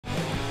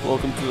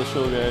Welcome to the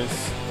show,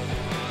 guys.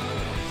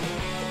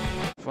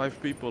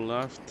 5 people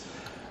left.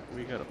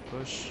 We gotta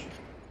push.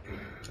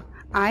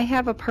 I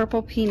have a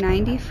purple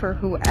P90 for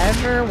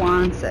whoever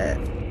wants it.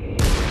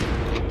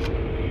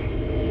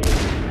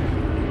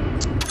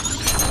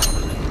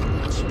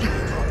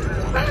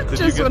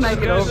 Just when I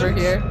get over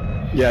here.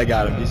 Yeah, I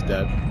got him. He's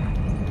dead.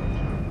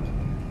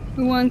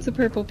 Who wants a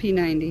purple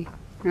P90?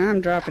 I'm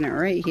dropping it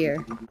right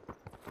here.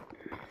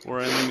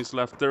 4 enemies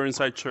left. They're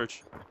inside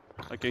church.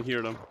 I can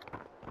hear them.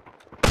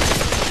 I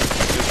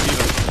can see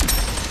them.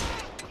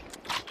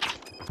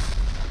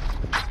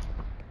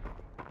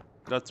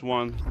 That's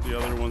one. The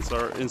other ones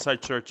are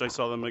inside church. I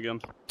saw them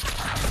again.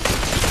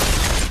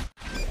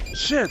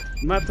 Shit!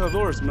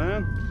 Matadors,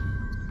 man.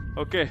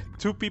 Okay,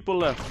 2 people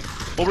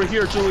left. Over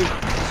here, Julie.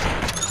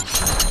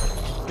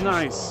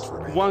 Nice.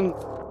 1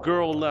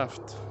 girl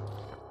left.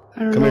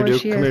 I don't Come know here,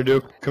 Duke. Come here,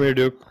 Duke. Come here,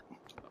 Duke.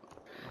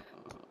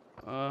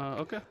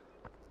 Okay.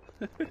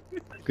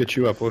 Get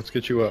you up. Let's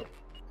get you up.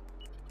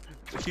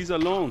 He's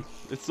alone.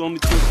 It's only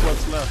 2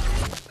 squads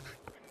left.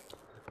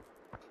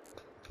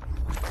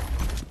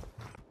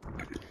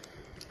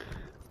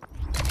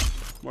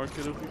 Mark it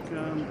if you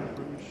can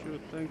before we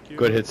shoot. Thank you.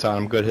 Good hits on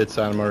him. Good hits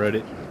on him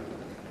already.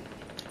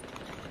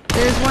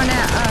 There's one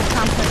at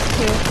Complex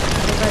 2,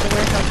 over by the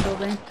warehouse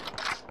building.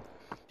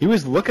 He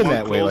was looking One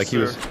that way like he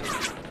was...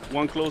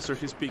 One closer,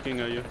 he's peeking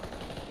at you.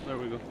 There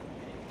we go.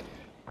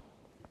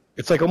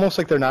 It's like almost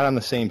like they're not on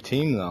the same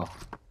team, though.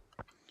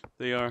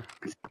 They are.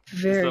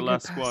 Very It's the good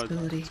last squad.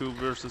 possibility. 2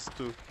 versus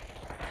 2.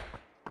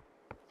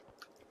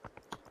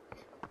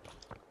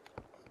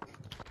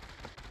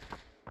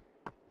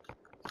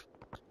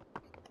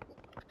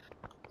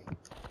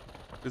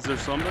 Is there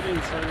somebody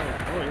inside?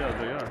 Oh yeah,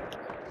 they are.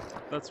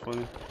 That's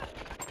funny.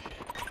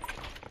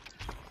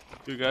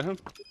 You got him?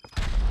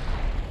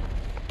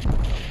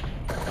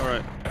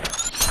 Alright.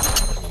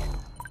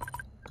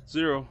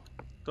 0.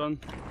 Done.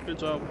 Good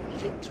job.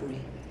 Victory.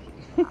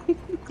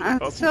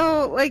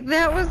 So, like,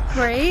 that was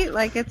great.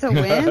 Like, it's a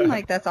win.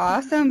 Like, that's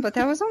awesome. But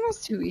that was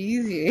almost too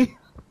easy.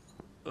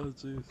 Oh,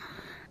 jeez.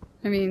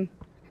 I mean,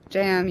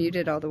 Jam, you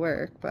did all the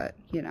work, but,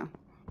 you know.